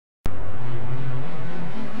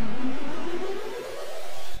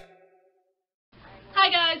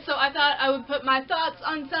I would put my thoughts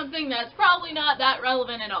on something that's probably not that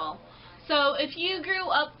relevant at all. So if you grew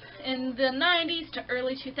up in the 90s to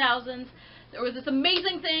early 2000s, there was this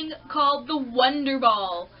amazing thing called the Wonder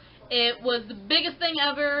Ball. It was the biggest thing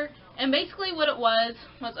ever, and basically what it was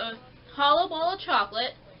a hollow ball of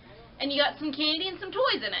chocolate, and you got some candy and some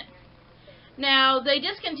toys in it. Now, they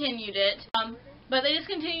discontinued it, but they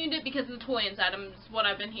discontinued it because of the toy inside them, is what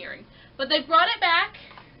I've been hearing. But they brought it back.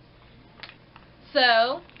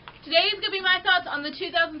 So, today is going to be my thoughts on the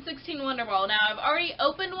 2016 Wonder Ball. Now, I've already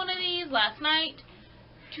opened one of these last night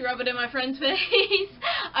to rub it in my friend's face.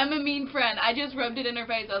 I'm a mean friend. I just rubbed it in her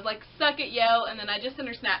face. I was like, suck it, yo, and then I just sent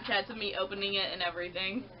her Snapchats of me opening it and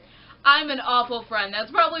everything. I'm an awful friend.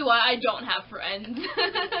 That's probably why I don't have friends.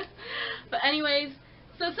 But anyways,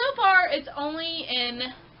 so far it's only in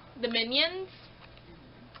the Minions,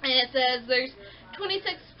 and it says there's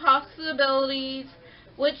 26 possibilities.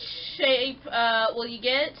 Which shape will you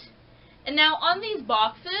get? And now on these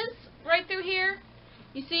boxes right through here,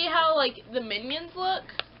 you see how like the Minions look?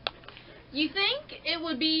 You think it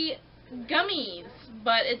would be gummies,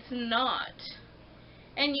 but it's not.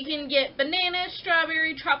 And you can get banana,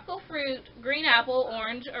 strawberry, tropical fruit, green apple,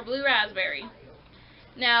 orange, or blue raspberry.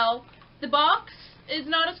 Now, the box is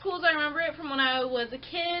not as cool as I remember it from when I was a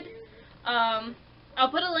kid.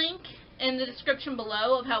 I'll put a link in the description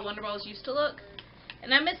below of how Wonder Balls used to look.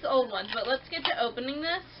 And I miss the old ones, but let's get to opening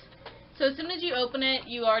this. So as soon as you open it,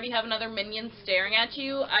 you already have another Minion staring at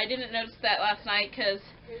you. I didn't notice that last night because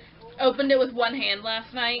I opened it with one hand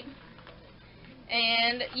last night.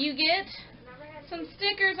 And you get some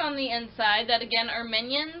stickers on the inside that again are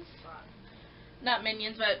Minions. Not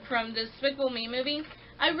Minions, but from the Despicable Me movie.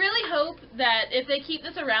 I really hope that if they keep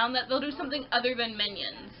this around that they'll do something other than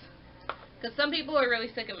Minions. Because some people are really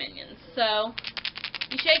sick of Minions. So,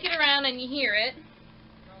 you shake it around and you hear it.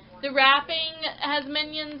 The wrapping has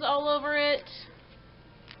Minions all over it.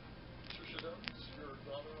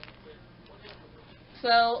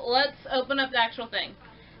 So, let's open up the actual thing.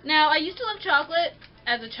 Now, I used to love chocolate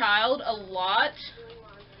as a child a lot,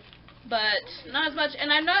 but not as much.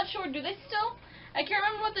 And I'm not sure, do they still? I can't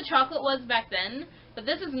remember what the chocolate was back then, but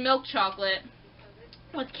this is milk chocolate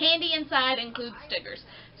with candy inside, includes stickers.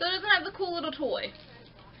 So it doesn't have the cool little toy,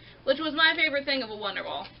 which was my favorite thing of a Wonder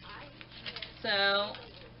Ball. So,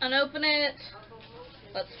 unopen it.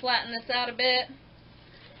 Let's flatten this out a bit.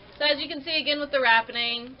 So as you can see again with the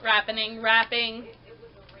wrapping,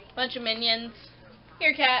 bunch of Minions.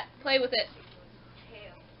 Here, cat, play with it.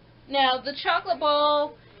 Now, the chocolate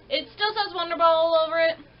ball, it still says Wonder Ball all over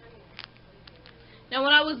it. Now,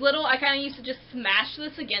 when I was little, I kind of used to just smash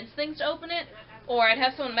this against things to open it, or I'd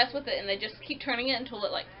have someone mess with it and they just keep turning it until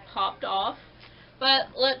it, like, popped off. But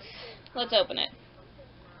let's open it.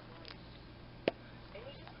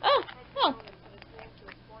 Oh,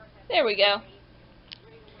 there we go.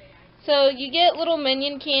 So, you get little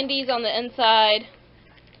Minion candies on the inside.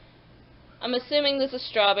 I'm assuming this is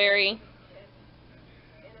strawberry.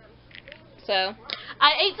 So,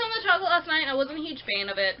 I ate some of the chocolate last night and I wasn't a huge fan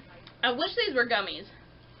of it. I wish these were gummies.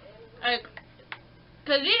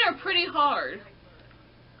 Because these are pretty hard.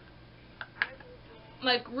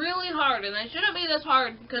 Like, really hard. And they shouldn't be this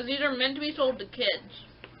hard because these are meant to be sold to kids.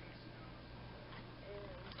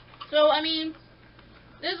 So, I mean,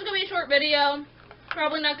 this is going to be a short video.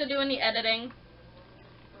 Probably not going to do any editing.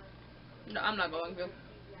 No, I'm not going to.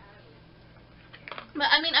 But,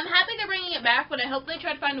 I mean, I'm happy they're bringing it back, but I hope they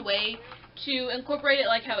try to find a way to incorporate it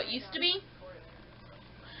like how it used to be.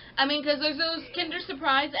 I mean, because there's those Kinder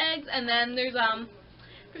Surprise eggs, and then there's, I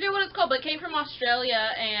forget what it's called, but it came from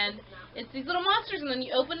Australia, and it's these little monsters, and then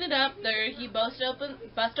you open it up, you bust open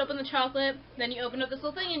the chocolate, then you open up this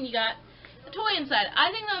little thing, and you got a toy inside.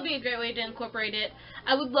 I think that would be a great way to incorporate it.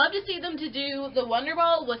 I would love to see them to do the Wonder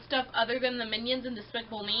Ball with stuff other than the Minions and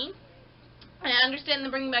Despicable Me. I understand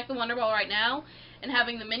them bringing back the Wonder Ball right now, and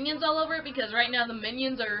having the Minions all over it, because right now the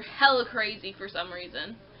Minions are hella crazy for some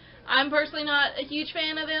reason. I'm personally not a huge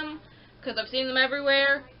fan of them, because I've seen them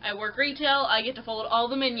everywhere. I work retail, I get to fold all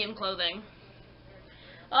the Minion clothing.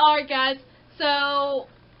 Alright guys, so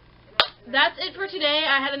that's it for today.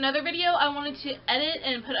 I had another video I wanted to edit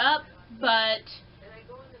and put up, but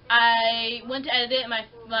I went to edit it and my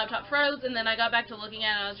laptop froze, and then I got back to looking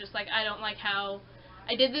at it and I was just like, I don't like how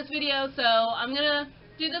I did this video, so I'm going to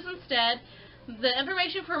do this instead. The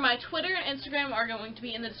information for my Twitter and Instagram are going to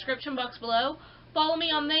be in the description box below. Follow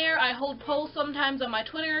me on there. I hold polls sometimes on my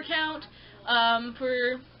Twitter account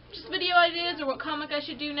for just video ideas or what comic I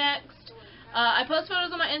should do next. I post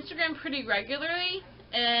photos on my Instagram pretty regularly,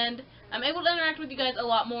 and I'm able to interact with you guys a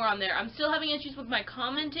lot more on there. I'm still having issues with my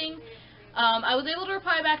commenting. I was able to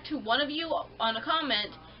reply back to one of you on a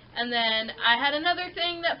comment, And then I had another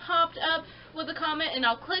thing that popped up with a comment, and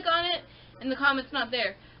I'll click on it, and the comment's not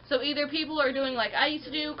there. So either people are doing like I used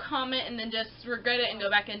to do, comment and then just regret it and go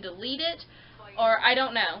back and delete it, or I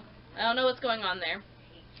don't know. I don't know what's going on there.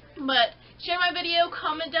 But share my video,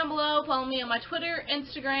 comment down below, follow me on my Twitter,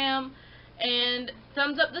 Instagram, and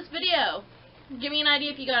thumbs up this video. Give me an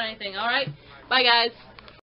idea if you got anything, alright? Bye guys.